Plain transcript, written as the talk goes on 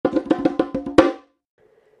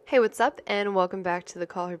Hey, what's up, and welcome back to the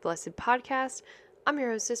Call Her Blessed podcast. I'm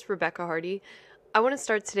your hostess, Rebecca Hardy. I want to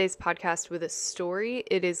start today's podcast with a story.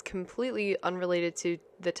 It is completely unrelated to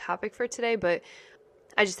the topic for today, but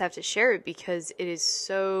I just have to share it because it is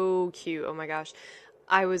so cute. Oh my gosh.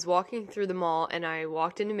 I was walking through the mall and I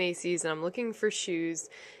walked into Macy's and I'm looking for shoes.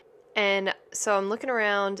 And so I'm looking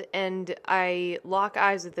around and I lock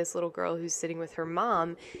eyes with this little girl who's sitting with her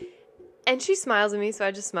mom. And she smiles at me, so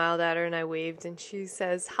I just smiled at her and I waved, and she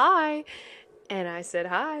says, "Hi." And I said,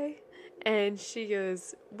 "Hi." And she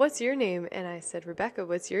goes, "What's your name?" And I said, "Rebecca,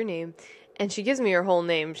 what's your name?" And she gives me her whole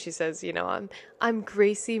name. She says, I'm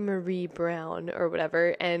Gracie Marie Brown or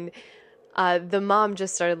whatever. And the mom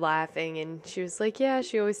just started laughing and she was like, "Yeah,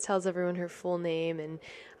 she always tells everyone her full name." And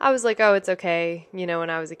I was like, "Oh, it's okay." When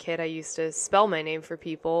I was a kid, I used to spell my name for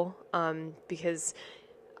people because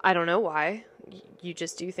I don't know why. You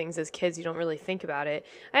just do things as kids. You don't really think about it.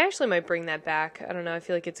 I actually might bring that back. I don't know. I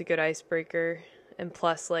feel like it's a good icebreaker. And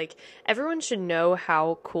plus, like, everyone should know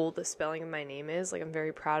how cool the spelling of my name is. Like, I'm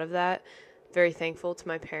very proud of that. Very thankful to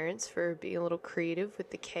my parents for being a little creative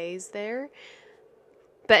with the K's there.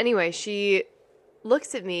 But anyway, she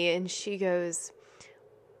looks at me and she goes,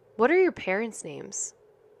 "What are your parents' names?"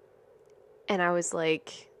 And I was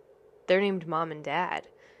like, "They're named Mom and Dad."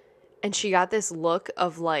 And she got this look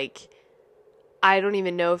of like, I don't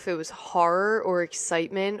even know if it was horror or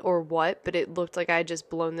excitement or what, but it looked like I had just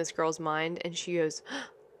blown this girl's mind. And she goes,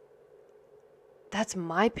 "That's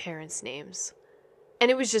my parents' names." And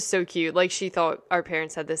it was just so cute. Like, she thought our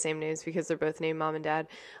parents had the same names because they're both named Mom and Dad.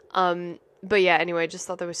 But yeah, anyway, I just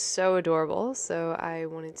thought that was so adorable. So I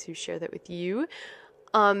wanted to share that with you.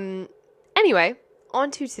 Anyway, on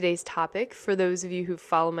to today's topic. For those of you who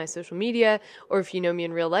follow my social media, or if you know me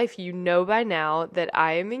in real life, you know by now that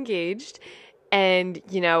I am engaged. And,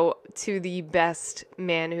 to the best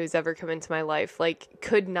man who's ever come into my life. Like,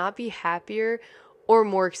 could not be happier or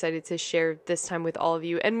more excited to share this time with all of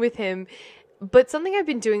you and with him. But something I've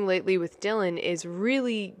been doing lately with Dylan is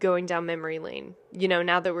really going down memory lane.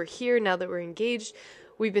 Now that we're here, now that we're engaged,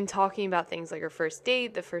 we've been talking about things like our first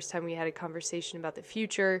date, the first time we had a conversation about the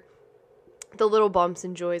future, the little bumps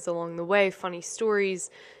and joys along the way, funny stories.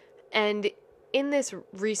 And in this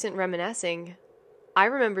recent reminiscing, I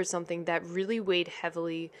remember something that really weighed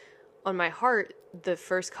heavily on my heart the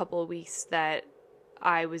first couple of weeks that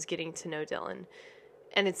I was getting to know Dylan.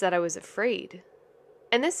 And it's that I was afraid.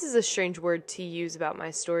 And this is a strange word to use about my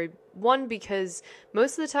story. One, because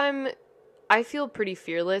most of the time I feel pretty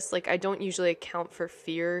fearless. Like, I don't usually account for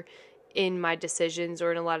fear in my decisions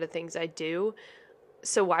or in a lot of things I do.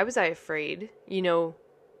 So why was I afraid?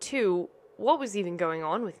 Two, what was even going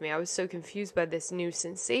on with me? I was so confused by this new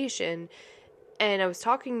sensation. And I was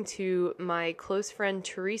talking to my close friend,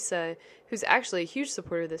 Teresa, who's actually a huge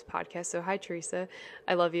supporter of this podcast. So hi, Teresa.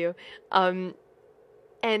 I love you. And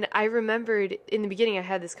I remembered in the beginning, I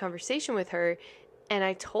had this conversation with her and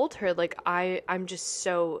I told her, like, I'm just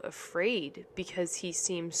so afraid because he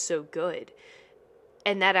seems so good.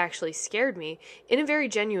 And that actually scared me in a very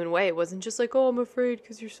genuine way. It wasn't just like, "Oh, I'm afraid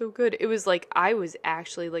because you're so good." It was like, I was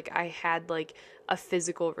actually like, I had like a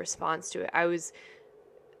physical response to it. I was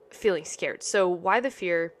feeling scared. So why the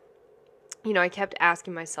fear? I kept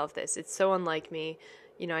asking myself this. It's so unlike me.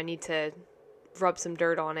 I need to rub some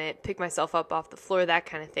dirt on it, pick myself up off the floor, that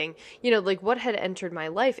kind of thing. Like, what had entered my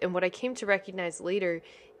life. And what I came to recognize later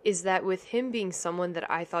is that with him being someone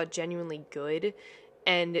that I thought genuinely good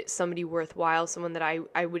and somebody worthwhile, someone that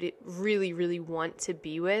I would really, really want to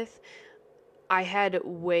be with, I had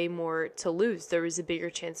way more to lose. There was a bigger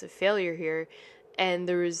chance of failure here, and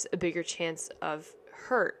there was a bigger chance of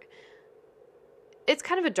hurt. It's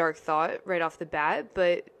kind of a dark thought right off the bat,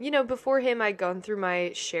 but, before him, I'd gone through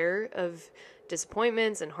my share of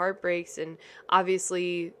disappointments and heartbreaks, and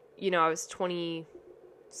obviously, I was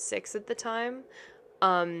 26 at the time,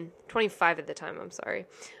 25 at the time, I'm sorry.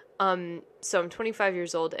 So I'm 25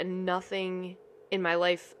 years old, and nothing in my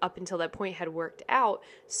life up until that point had worked out,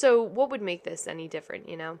 so what would make this any different,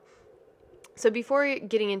 So before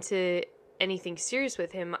getting into anything serious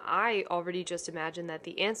with him, I already just imagined that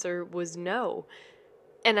the answer was no.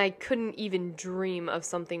 And I couldn't even dream of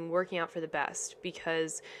something working out for the best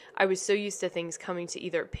because I was so used to things coming to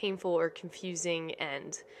either painful or confusing,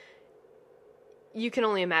 and you can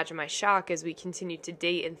only imagine my shock as we continued to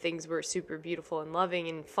date and things were super beautiful and loving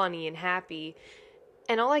and funny and happy.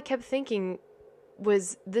 And all I kept thinking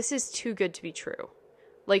was, this is too good to be true.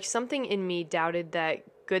 Like, something in me doubted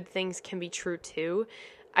that good things can be true too.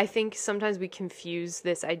 I think sometimes we confuse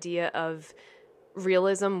this idea of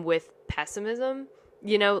realism with pessimism.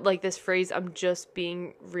 Like this phrase, "I'm just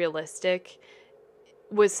being realistic,"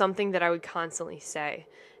 was something that I would constantly say.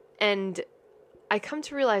 And I come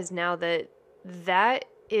to realize now that that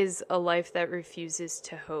is a life that refuses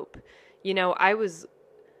to hope. I was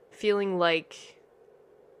feeling like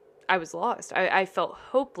I was lost. I felt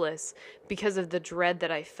hopeless because of the dread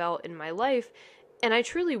that I felt in my life. And I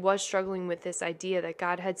truly was struggling with this idea that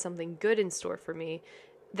God had something good in store for me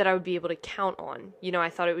that I would be able to count on. I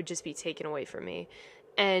thought it would just be taken away from me.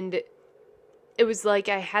 And it was like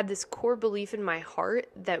I had this core belief in my heart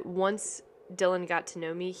that once Dylan got to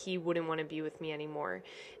know me, he wouldn't want to be with me anymore.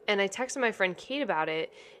 And I texted my friend Kate about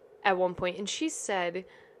it at one point, and she said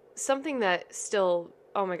something that still,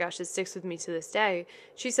 oh my gosh, it sticks with me to this day.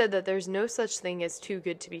 She said that there's no such thing as too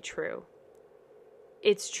good to be true.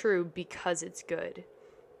 It's true because it's good.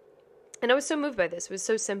 And I was so moved by this. It was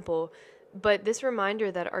so simple. But this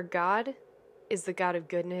reminder that our God is the God of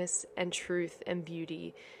goodness and truth and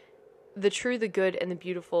beauty. The true, the good, and the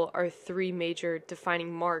beautiful are three major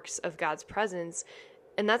defining marks of God's presence.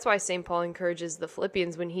 And that's why St. Paul encourages the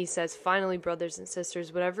Philippians when he says, finally, brothers and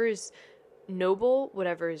sisters, whatever is noble,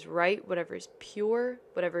 whatever is right, whatever is pure,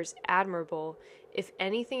 whatever is admirable, if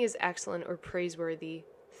anything is excellent or praiseworthy,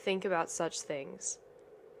 think about such things.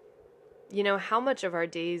 How much of our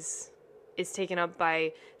days is taken up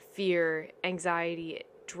by fear, anxiety,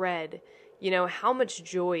 dread? How much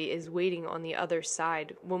joy is waiting on the other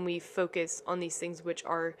side when we focus on these things which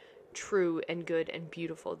are true and good and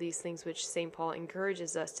beautiful, these things which St. Paul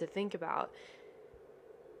encourages us to think about.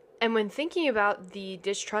 And when thinking about the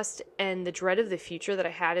distrust and the dread of the future that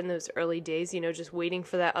I had in those early days, just waiting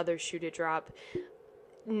for that other shoe to drop,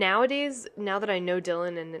 nowadays, now that I know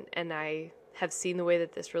Dylan and I have seen the way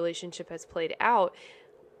that this relationship has played out,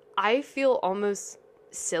 I feel almost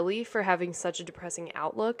silly for having such a depressing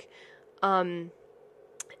outlook. And,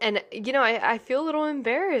 I feel a little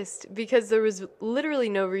embarrassed because there was literally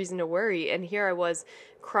no reason to worry. And here I was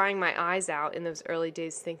crying my eyes out in those early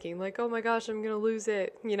days thinking like, oh my gosh, I'm going to lose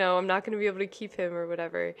it. I'm not going to be able to keep him or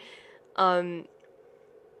whatever. And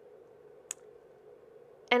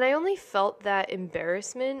I only felt that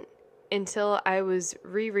embarrassment until I was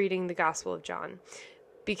rereading the Gospel of John,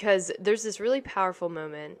 because there's this really powerful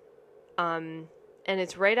moment. And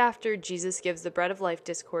it's right after Jesus gives the bread of life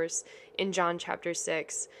discourse in John chapter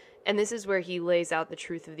 6. And this is where he lays out the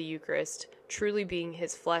truth of the Eucharist, truly being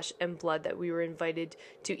his flesh and blood, that we were invited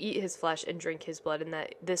to eat his flesh and drink his blood, and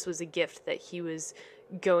that this was a gift that he was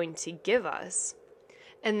going to give us.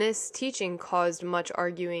 And this teaching caused much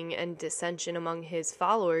arguing and dissension among his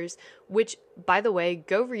followers, which, by the way,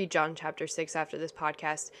 go read John chapter 6 after this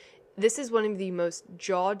podcast. This is one of the most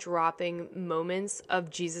jaw-dropping moments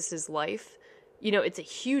of Jesus's life. It's a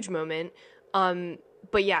huge moment.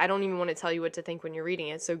 But yeah, I don't even want to tell you what to think when you're reading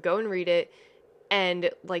it. So go and read it and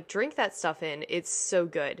drink that stuff in. It's so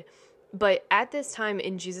good. But at this time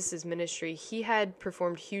in Jesus's ministry, he had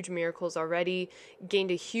performed huge miracles already, gained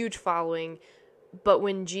a huge following. But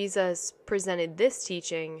when Jesus presented this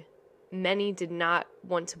teaching, many did not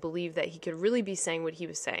want to believe that he could really be saying what he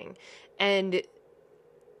was saying. And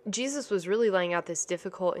Jesus was really laying out this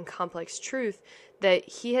difficult and complex truth that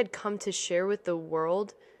he had come to share with the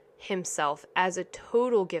world himself as a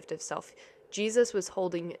total gift of self. Jesus was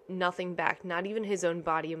holding nothing back, not even his own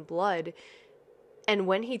body and blood. And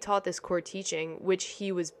when he taught this core teaching, which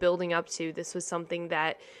he was building up to, this was something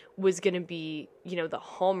that was going to be, the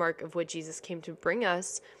hallmark of what Jesus came to bring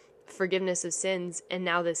us, forgiveness of sins, and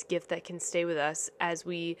now this gift that can stay with us as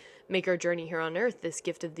we make our journey here on earth, this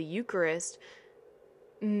gift of the Eucharist.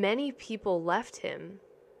 Many people left him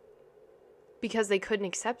because they couldn't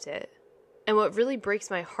accept it. And what really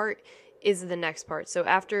breaks my heart is the next part. So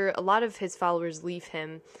after a lot of his followers leave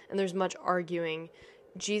him and there's much arguing,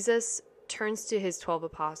 Jesus turns to his 12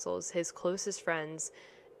 apostles, his closest friends,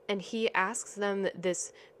 and he asks them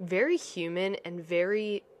this very human and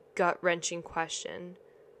very gut-wrenching question.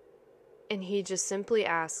 And he just simply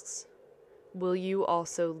asks, will you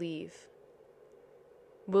also leave?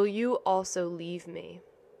 Will you also leave me?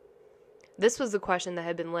 This was the question that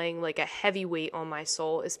had been laying like a heavy weight on my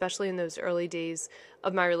soul, especially in those early days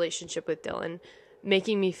of my relationship with Dylan,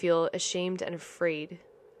 making me feel ashamed and afraid.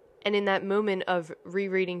 And in that moment of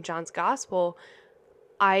rereading John's gospel,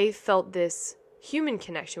 I felt this human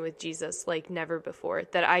connection with Jesus like never before,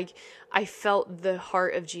 that I felt the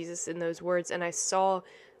heart of Jesus in those words, and I saw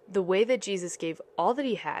the way that Jesus gave all that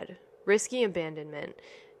he had, risking abandonment,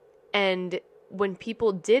 and when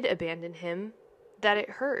people did abandon him, that it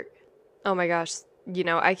hurt. Oh my gosh,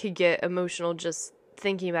 I could get emotional just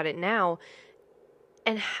thinking about it now.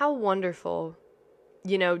 And how wonderful,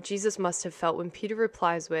 Jesus must have felt when Peter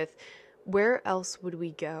replies with, where else would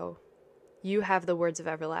we go? You have the words of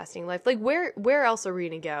everlasting life. Like, where else are we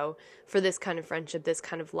going to go for this kind of friendship, this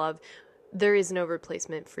kind of love? There is no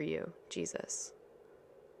replacement for you, Jesus.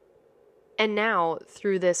 And now,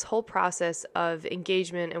 through this whole process of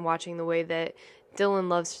engagement and watching the way that Dylan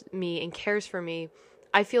loves me and cares for me,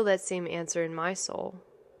 I feel that same answer in my soul.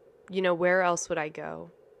 Where else would I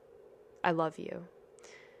go? I love you.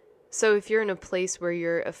 So if you're in a place where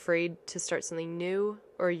you're afraid to start something new,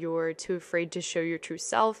 or you're too afraid to show your true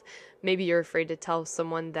self, maybe you're afraid to tell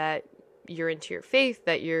someone that you're into your faith,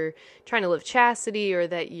 that you're trying to live chastity, or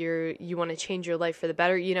that you want to change your life for the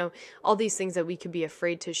better, all these things that we could be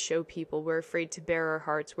afraid to show people. We're afraid to bare our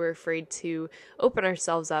hearts. We're afraid to open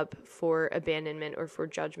ourselves up for abandonment or for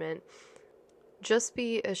judgment. Just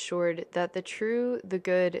be assured that the true, the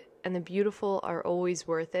good, and the beautiful are always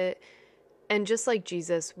worth it. And just like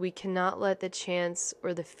Jesus, we cannot let the chance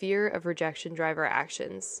or the fear of rejection drive our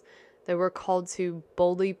actions, that we're called to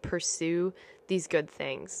boldly pursue these good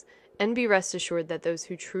things. And be rest assured that those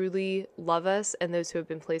who truly love us and those who have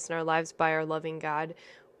been placed in our lives by our loving God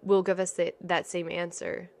will give us that same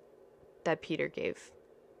answer that Peter gave.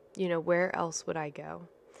 Where else would I go?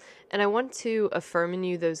 And I want to affirm in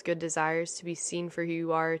you those good desires to be seen for who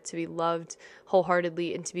you are, to be loved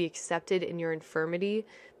wholeheartedly, and to be accepted in your infirmity.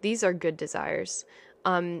 These are good desires.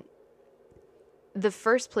 The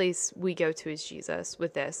first place we go to is Jesus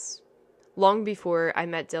with this. Long before I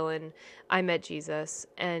met Dylan, I met Jesus,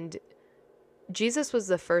 and Jesus was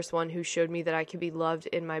the first one who showed me that I could be loved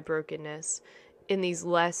in my brokenness, in these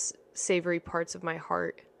less savory parts of my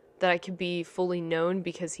heart, that I could be fully known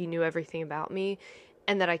because he knew everything about me,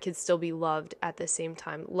 and that I could still be loved at the same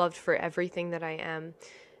time, loved for everything that I am.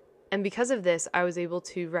 And because of this, I was able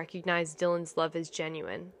to recognize Dylan's love as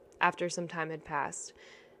genuine after some time had passed,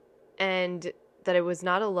 and that it was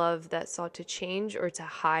not a love that sought to change or to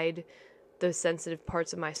hide those sensitive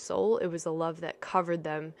parts of my soul. It was a love that covered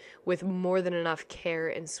them with more than enough care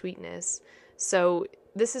and sweetness. So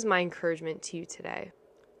this is my encouragement to you today.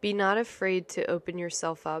 Be not afraid to open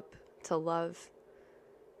yourself up to love,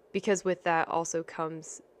 because with that also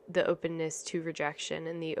comes the openness to rejection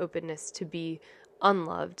and the openness to be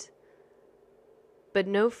unloved. But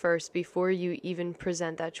know first, before you even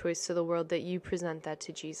present that choice to the world, that you present that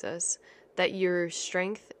to Jesus, that your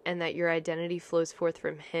strength and that your identity flows forth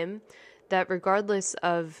from him, that regardless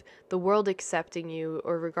of the world accepting you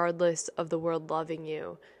or regardless of the world loving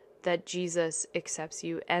you, that Jesus accepts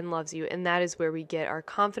you and loves you. And that is where we get our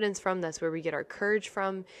confidence from. That's where we get our courage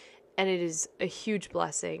from. And it is a huge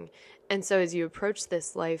blessing. And so as you approach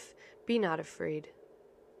this life, be not afraid.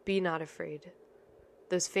 Be not afraid.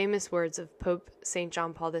 Those famous words of Pope St.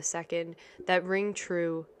 John Paul II that ring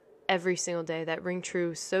true every single day, that ring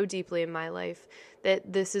true so deeply in my life,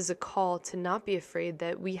 that this is a call to not be afraid,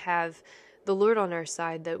 that we have the Lord on our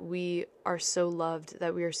side, that we are so loved,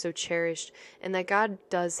 that we are so cherished, and that God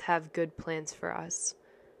does have good plans for us.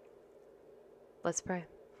 Let's pray.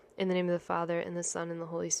 In the name of the Father, and the Son, and the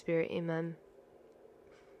Holy Spirit, amen.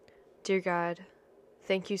 Dear God,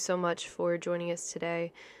 thank you so much for joining us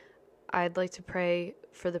today. I'd like to pray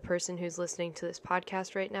for the person who's listening to this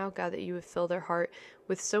podcast right now, God, that you would fill their heart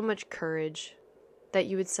with so much courage, that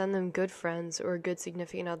you would send them good friends or a good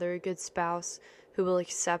significant other, a good spouse who will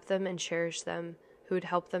accept them and cherish them, who would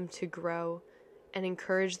help them to grow and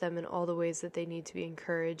encourage them in all the ways that they need to be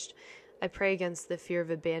encouraged. I pray against the fear of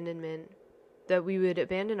abandonment, that we would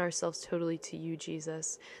abandon ourselves totally to you,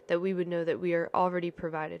 Jesus, that we would know that we are already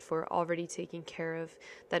provided for, already taken care of,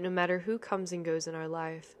 that no matter who comes and goes in our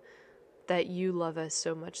life, that you love us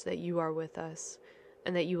so much, that you are with us,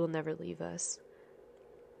 and that you will never leave us.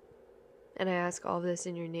 And I ask all of this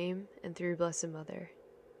in your name and through your blessed mother.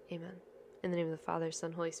 Amen. In the name of the Father,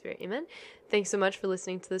 Son, Holy Spirit. Amen. Thanks so much for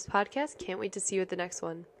listening to this podcast. Can't wait to see you at the next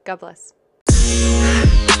one. God bless.